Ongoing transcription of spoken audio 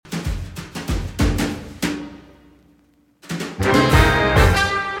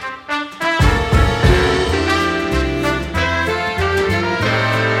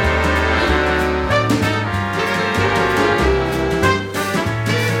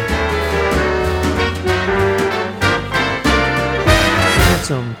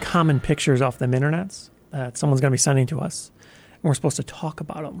some common pictures off the internets that someone's going to be sending to us, and we're supposed to talk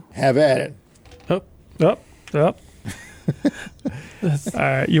about them. Have at it. Up. All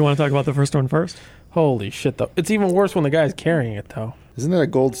right, you want to talk about the first one first? Holy shit, though. It's even worse when the guy's carrying it, though. Isn't that a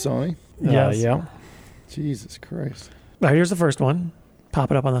gold Sony? Yes. Yeah. Jesus Christ. All right, here's the first one.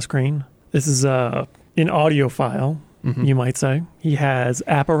 Pop it up on the screen. This is an audio file, you might say. He has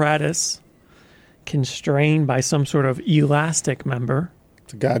apparatus constrained by some sort of elastic member.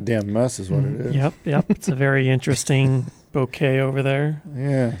 It's a goddamn mess is what it is. Yep. It's a very interesting bouquet over there.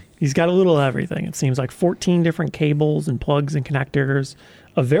 Yeah. He's got a little of everything. It seems like 14 different cables and plugs and connectors.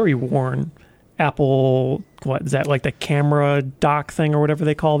 A very worn Apple, what is that, like the camera dock thing or whatever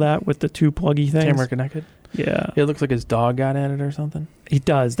they call that with the two pluggy things? Camera connected? Yeah. It looks like his dog got at it or something. He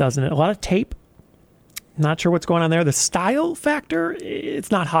does, doesn't it? A lot of tape. Not sure what's going on there. The style factor,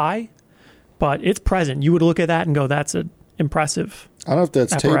 it's not high, but it's present. You would look at that and go, that's an impressive I don't know if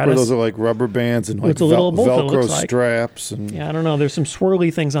that's tape or apparatus. those are like rubber bands and like It's a little of both, it Velcro looks like. straps. And Yeah, I don't know. There's some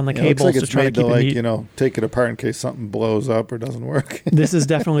swirly things on the it looks cables like to it's try to made keep to it like, neat. take it apart in case something blows up or doesn't work. This is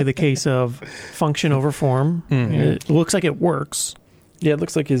definitely the case of function over form. It looks like it works. Yeah, it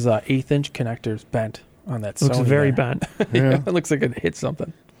looks like his 1/8-inch connector's bent on that It looks Sony very there. bent. Yeah. It looks like it hit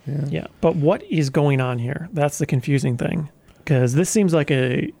something. Yeah, but what is going on here? That's the confusing thing, because this seems like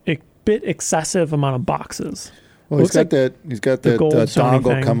a bit excessive amount of boxes. Well, he's Looks got the that gold Sony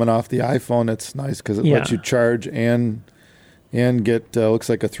dongle thing. coming off the iPhone. That's nice because it Yeah. lets you charge and get looks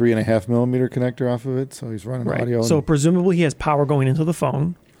like a 3.5 millimeter connector off of it. So he's running audio. So presumably he has power going into the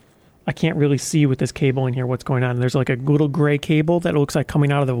phone. I can't really see with this cable in here what's going on. There's like a little gray cable that looks like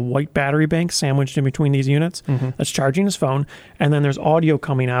coming out of the white battery bank sandwiched in between these units that's charging his phone. And then there's audio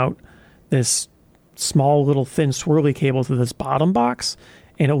coming out this small little thin swirly cable to this bottom box.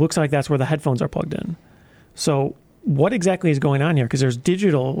 And it looks like that's where the headphones are plugged in. So what exactly is going on here? Because there's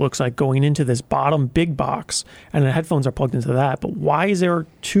digital, it looks like, going into this bottom big box, and the headphones are plugged into that. But why is there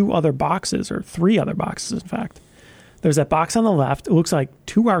two other boxes, or three other boxes, in fact? There's that box on the left. It looks like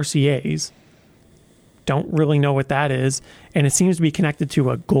two RCAs. Don't really know what that is. And it seems to be connected to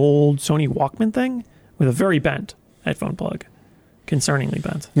a gold Sony Walkman thing with a very bent headphone plug. Concerningly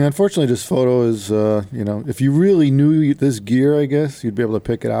bent. Yeah, unfortunately, this photo is, if you really knew this gear, I guess, you'd be able to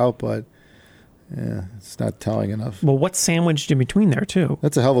pick it out, but yeah, it's not telling enough. Well, what's sandwiched in between there, too?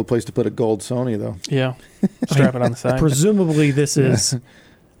 That's a hell of a place to put a gold Sony, though. Yeah. Strap it on the side. Presumably, this is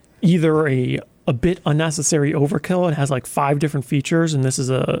either a bit unnecessary overkill. It has like 5 different features, and this is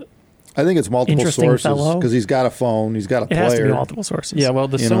I think it's multiple Interesting sources fellow. because he's got a phone, he's got a it player. has to be multiple sources. Yeah, well,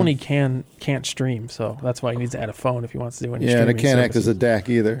 the You know. Sony can't stream, so that's why he needs to add a phone if he wants to do any Yeah, and streaming it can't act as a services. DAC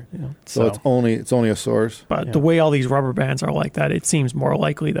either. Yeah. So it's only a source. But Yeah. the way all these rubber bands are like that, it seems more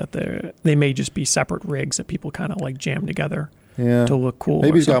likely that they may just be separate rigs that people kind of like jam together Yeah. to look cool.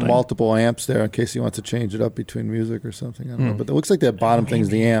 Maybe or he's got something. multiple amps there in case he wants to change it up between music or something. I don't know. But it looks like that bottom thing's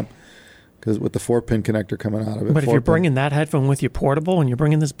the amp because with the 4-pin connector coming out of it. But if you're 4-pin. bringing that headphone with you portable and you're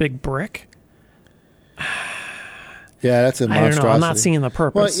bringing this big brick, Yeah, that's a I don't monstrosity. know. I'm not seeing the Well,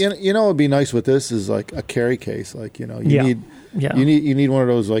 purpose. you know, what'd be nice with this is like a carry case. Like you need you need one of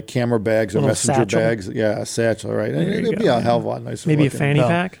those like camera bags or Little messenger satchel. bags. Yeah, a satchel, right? And There you it'd be go, a yeah. hell of a lot nicer. Maybe a looking. fanny No.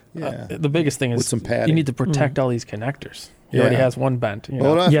 pack. Yeah. The biggest thing With is some padding. you need to protect all these connectors. He Yeah. already has one bent. You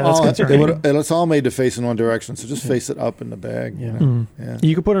know? Well, Yeah, that's concerning. it's all made to face in one direction, so just face it up in the bag. Yeah. You know? Yeah.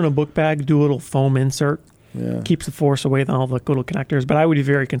 You could put it in a book bag, do a little foam insert, Yeah. keeps the force away than all the little connectors. But I would be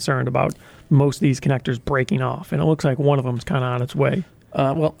very concerned about most of these connectors breaking off. And it looks like one of them is kind of on its way.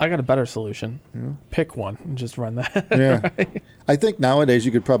 Well, I got a better solution. Pick one and just run that. Yeah. I think nowadays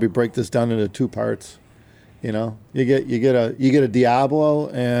you could probably break this down into 2 parts. You know, you get a Diablo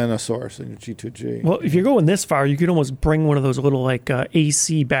and a source in your G2G. Well, if you're going this far, you could almost bring one of those little like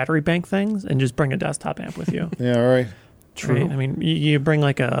AC battery bank things and just bring a desktop amp with you. Yeah, all right. True. Right? I mean, you bring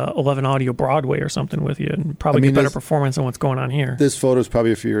like a 11 Audio Broadway or something with you and probably get better performance than what's going on here. This photo is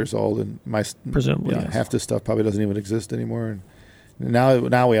probably a few years old, and Presumably, yes. half this stuff probably doesn't even exist anymore. And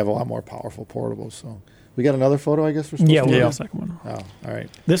now we have a lot more powerful portables. So we got another photo, I guess. We're supposed Yeah, to we'll do? do the second one. Oh, all right.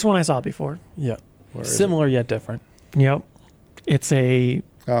 This one I saw before. Yeah. Where is Similar yet different. Yep. It's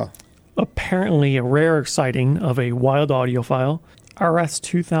apparently a rare sighting of a wild audiophile.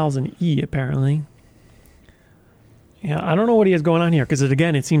 RS2000E, apparently. Yeah, I don't know what he has going on here, because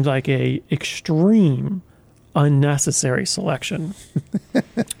it seems like a extreme unnecessary selection.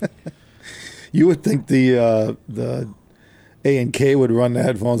 You would think the A&K would run the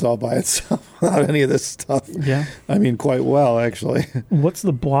headphones all by itself without any of this stuff. Yeah. I mean, quite well, actually. What's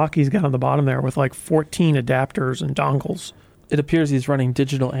the block he's got on the bottom there with like 14 adapters and dongles? It appears he's running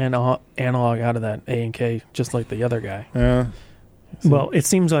digital and analog out of that A&K, just like the other guy. Yeah. Well, it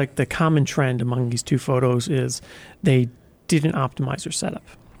seems like the common trend among these two photos is they didn't optimize their setup.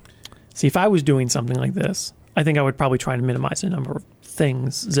 See, if I was doing something like this, I think I would probably try to minimize the number of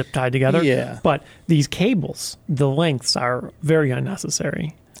things zip tied together. Yeah. But these cables, the lengths are very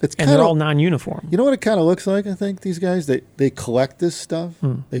unnecessary. It's And kind they're all of, non-uniform. you know what it kind of looks like, I think, these guys? They collect this stuff.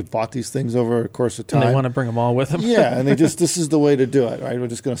 They've bought these things over a course of And time. they want to bring them all with them. Yeah, and this is the way to do it, right? We're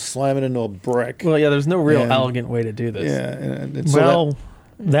just going to slam it into a brick. Well, yeah, there's no real And- elegant way to do this. Yeah, and so Well,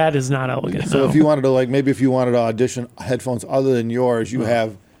 that is not elegant. so no. if you wanted to, like, maybe if you wanted to audition headphones other than yours, you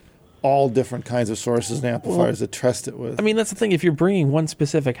have all different kinds of sources and amplifiers to test it with. I mean, that's the thing. If you're bringing one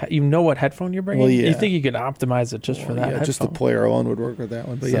specific, you know what headphone you're bringing. Well, yeah. You think you could optimize it just for that yeah, headphone. just the player alone would work with that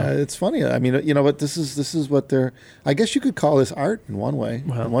one. But So- yeah, it's funny. I mean, you know, but this is what they're. I guess you could call this art in one way,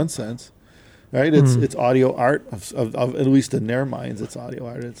 Well. in one sense, right? It's audio art of at least in their minds, it's audio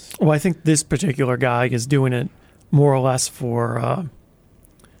art. It's Well, I think this particular guy is doing it more or less for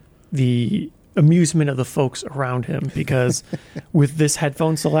the amusement of the folks around him, because with this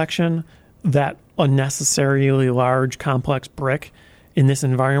headphone selection, that unnecessarily large, complex brick in this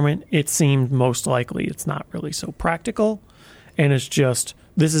environment, it seemed most likely it's not really so practical, and it's just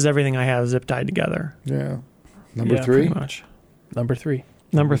this is everything I have zip tied together. yeah. Number Yeah, three. Pretty much. Number 3.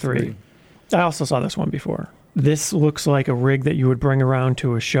 Number three. I also saw this one before. This looks like a rig that you would bring around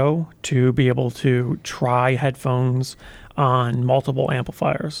to a show to be able to try headphones on multiple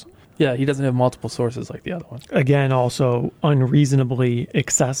amplifiers. Yeah, he doesn't have multiple sources like the other one. Again, also unreasonably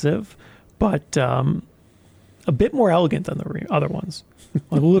excessive, but a bit more elegant than the other ones.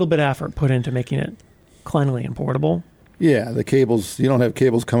 A little bit of effort put into making it cleanly and portable. Yeah, the cables. You don't have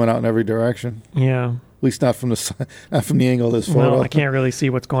cables coming out in every direction. Yeah. At least not from not from the angle of this photo. Well, I can't really see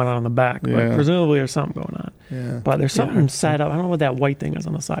what's going on in the back, but Yeah. presumably there's something going on. Yeah. But there's Yeah. something set up. I don't know what that white thing is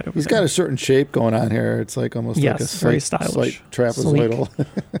on the side over He's there. got a certain shape going on here. It's like almost like a Yes, very slight stylish. trapezoidal.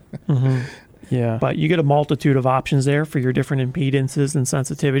 Yeah. But you get a multitude of options there for your different impedances and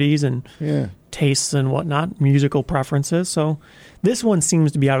sensitivities and Yeah. tastes and whatnot, musical preferences. So this one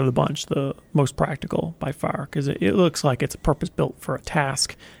seems to be out of the bunch, the most practical by far, because it looks like it's purpose built for a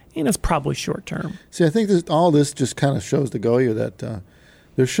task, and it's probably short term. See, I think all this just kind of shows to Goya that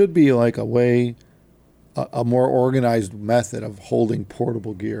there should be like a way, a more organized method of holding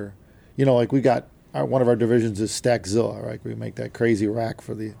portable gear. You know, like we got one of our divisions is Stackzilla, right? We make that crazy rack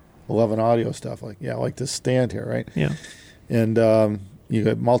for the 11 audio stuff. Like, yeah, like this stand here, right? Yeah. And you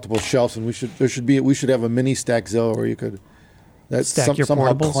got multiple shelves, and we should have a mini Stackzilla where you could Stack your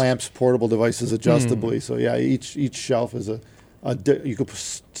somehow portables? clamps portable devices adjustably. So yeah, each shelf is you could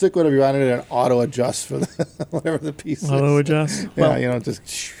stick whatever you want in it and auto adjust for whatever the piece Auto is. adjust. Yeah, just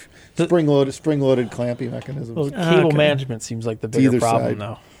spring-loaded clampy mechanisms. Well, cable Okay. management seems like the To bigger either problem side.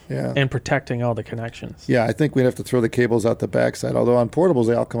 now. Yeah. And protecting all the connections. Yeah, I think we'd have to throw the cables out the backside. Although on portables,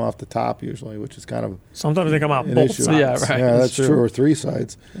 they all come off the top usually, which is kind of Sometimes they come out an both issue. sides. Yeah, right. Yeah, That's that's true. true. Or three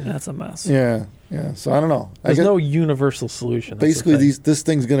sides. That's a mess. Yeah. So I don't know. There's I guess no universal solution. That's the basically thing. this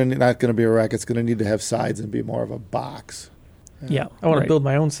thing's not going to be a rack. It's going to need to have sides and be more of a box. Yeah. I want right. to build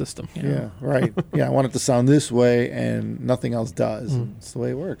my own system. Yeah, right. Yeah, I want it to sound this way and nothing else does. Mm. It's the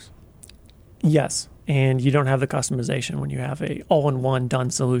way it works. Yes. And you don't have the customization when you have a all-in-one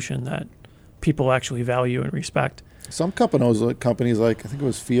done solution that people actually value and respect. Some companies like I think it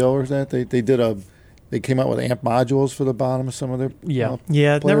was FIO or that they came out with amp modules for the bottom of some of their Yeah.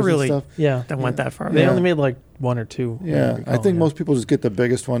 Yeah, it players never and really stuff. Yeah. that went that far. They Yeah. only made like one or two. Yeah, I think yeah. most people just get the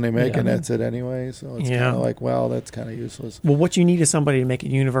biggest one they make Yeah. and that's it anyway. So it's Yeah. kind of like, well, that's kind of useless. Well, what you need is somebody to make a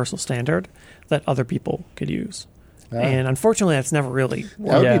universal standard that other people could use. Ah, And unfortunately, that's never really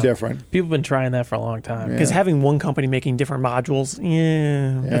that would Yeah. be different. People have been trying that for a long time. Yeah. because having one company making different modules,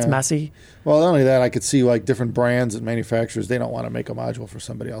 it's Yeah. messy. Well, not only that, I could see like different brands and manufacturers, they don't want to make a module for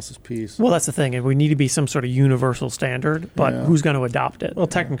somebody else's piece. Well, that's the thing. And we need to be some sort of universal standard, but Yeah. who's going to adopt it? Well,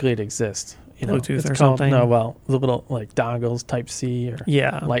 technically it exists. Bluetooth it's or called, something? No, well, the little like dongles, Type C or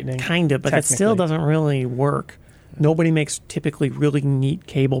Yeah, Lightning. kind of, but it still Technically. doesn't really work. Nobody makes typically really neat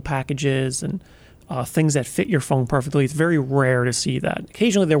cable packages and things that fit your phone perfectly. It's very rare to see that.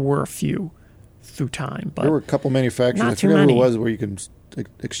 Occasionally, there were a few through time, but There were a couple manufacturers, not I too forget who many. it was, where you can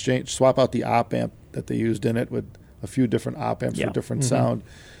swap out the op amp that they used in it with a few different op amps Yeah. for different Mhm. sound,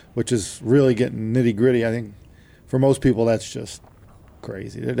 which is really getting nitty gritty. I think for most people that's just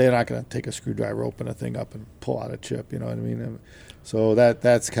crazy. They're not going to take a screwdriver, open a thing up, and pull out a chip. You know what I mean? So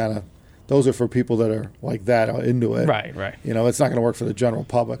that's kind of those are for people that are like that, into it. Right, right. You know, it's not going to work for the general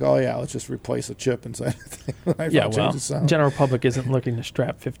public. Oh yeah, let's just replace a chip inside the thing. Yeah, well, general public isn't looking to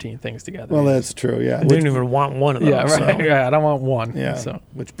strap 15 things together. Well, that's true. Yeah, We didn't even want one of those. yeah, right. So. Yeah, I don't want one. yeah. So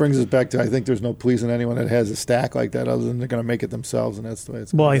Which brings us back to, I think there's no policing anyone that has a stack like that, other than they're going to make it themselves, and that's the way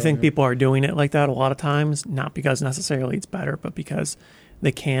it's. Well, gonna I go, think yeah. people are doing it like that a lot of times, not because necessarily it's better, but because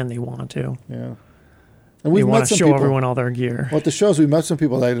they want to. Yeah. And They we've want met to some show people. everyone all their gear. Well, at the shows, we met some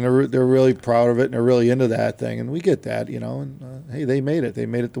people that they're really proud of it and they're really into that thing, and we get that, you know. And hey, they made it. They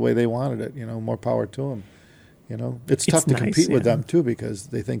made it the way they wanted it. You know, more power to them. You know, it's tough to nice, compete with yeah. them too, because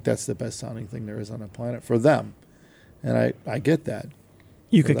they think that's the best sounding thing there is on the planet for them, and I get that.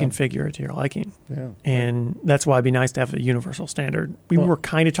 You for could them. configure it to your liking. Yeah. And that's why it'd be nice to have a universal standard. We were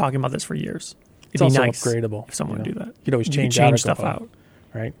kind of talking about this for years. it's It'd be also nice upgradable. if someone you would know? do that. You could always You change, could change a stuff component, out.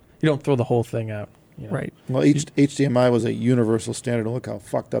 right? You don't throw the whole thing out. You know? Right. Well, HDMI was a universal standard. Look how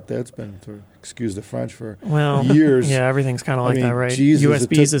fucked up that's been, to excuse the French, for Well, years. yeah, everything's kind of like I mean, that, right? Jesus, it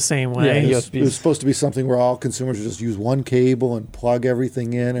USB is the same way. Yeah, It USB. was supposed to be something where all consumers would just use one cable and plug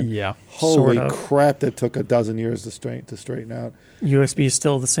everything in. And Yeah. holy Sort of. crap, that took a dozen years to straighten out. USB is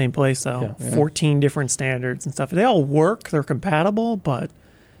still the same place, though. Yeah. 14 different standards and stuff. They all work. They're compatible, but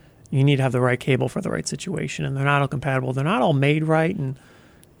you need to have the right cable for the right situation. And they're not all compatible. They're not all made right. And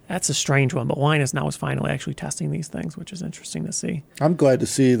that's a strange one. But Linus now is finally actually testing these things, which is interesting to see. I'm glad to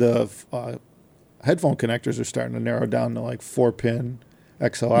see the headphone connectors are starting to narrow down to like 4-pin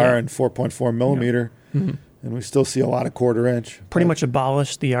XLR Yeah. and 4.4 millimeter. Mm-hmm. And we still see a lot of 1/4 inch. Pretty But- much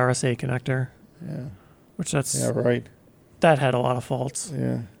abolished the RSA connector, Yeah. which that's Yeah, right. that had a lot of faults.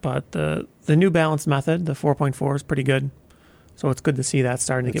 Yeah. But the New Balance method, the 4.4, is pretty good. So it's good to see that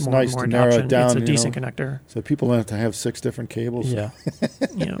starting to It's get more nice and more to narrow it adoption. down, It's a you decent know. connector. So people don't have to have 6 different cables Yeah.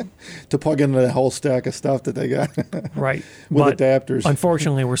 You know, to plug into the whole stack of stuff that they got right. with But adapters.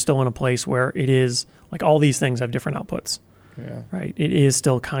 unfortunately, we're still in a place where it is like all these things have different outputs, Yeah. right? It is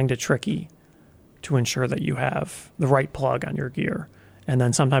still kind of tricky to ensure that you have the right plug on your gear. And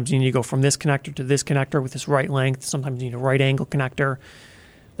then sometimes you need to go from this connector to this connector with this right length. Sometimes you need a right angle connector.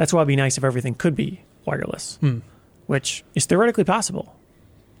 That's why it'd be nice if everything could be wireless, which is theoretically possible.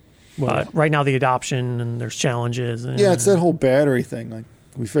 But right now, the adoption and there's challenges. And Yeah, it's that whole battery thing. Like,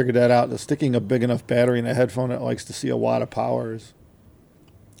 we figured that out. Sticking a big enough battery in a headphone that likes to see a watt of power is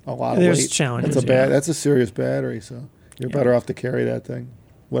a lot of There's weight. challenges, That's yeah. That's a serious battery. So you're Yeah. better off to carry that thing,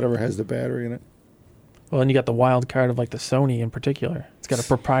 whatever has the battery in it. Well, and you got the wild card of like the Sony in particular. It's got a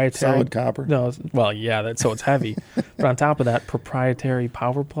proprietary Solid copper. No, well, yeah, so it's heavy. But on top of that, proprietary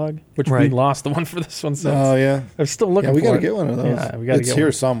power plug, which Right. we lost the one for this one. So Oh yeah. I'm still looking Yeah, we for got to it. get one of those. Yeah, we gotta it's get here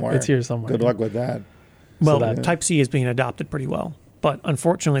one. somewhere. It's here somewhere. Good luck with that. Well, that- Type C is being adopted pretty well, but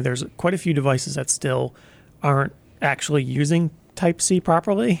unfortunately, there's quite a few devices that still aren't actually using Type C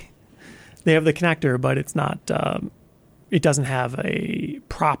properly. They have the connector, but it's not. It doesn't have a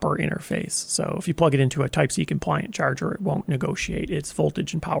proper interface. So if you plug it into a Type C compliant charger, it won't negotiate its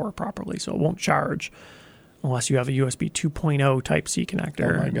voltage and power properly. So it won't charge unless you have a USB 2.0 Type C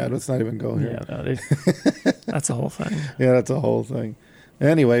connector. Oh my God, let's not even go here. Yeah, no, they, That's the whole thing. Yeah, that's a whole thing.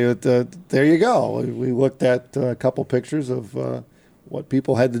 Anyway, there you go. We looked at a couple pictures of what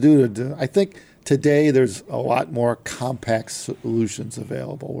people had to do. I think today there's a lot more compact solutions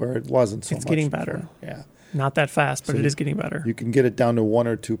available where it wasn't so much. It's getting before. better. Yeah. Not that fast, but So it is getting better. You can get it down to 1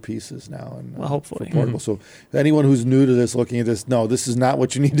 or 2 pieces now. And, Well, hopefully. for portable. So anyone who's new to this, looking at this, no, this is not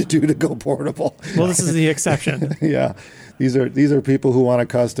what you need to do to go portable. Well, this is the exception. Yeah, these are people who want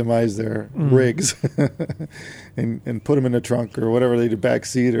to customize their rigs and put them in the trunk or whatever they do, back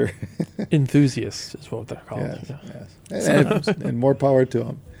seat or enthusiasts is what they're called. yes, Yeah. yes. And more power to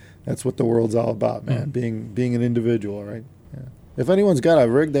them. That's what the world's all about, man. Being an individual, right? Yeah. If anyone's got a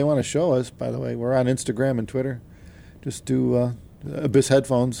rig they want to show us, by the way, we're on Instagram and Twitter. Just do Abyss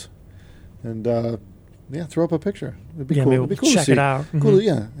headphones, and throw up a picture. It'd be Yeah, cool. maybe It'd be we'll cool to check see. it out. Cool,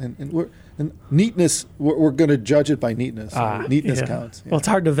 yeah. And neatness. We're going to judge it by neatness. Neatness Yeah. counts. Well, it's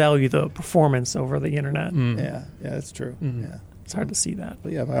hard to value the performance over the internet. Yeah, that's true. Yeah, It's hard to see that.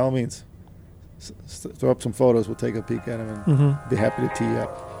 but yeah, by all means, throw up some photos. We'll take a peek at them and be happy to tee you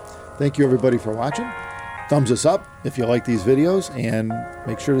up. Thank you, everybody, for watching. Thumbs us up if you like these videos, and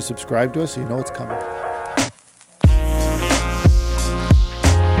make sure to subscribe to us so you know it's coming.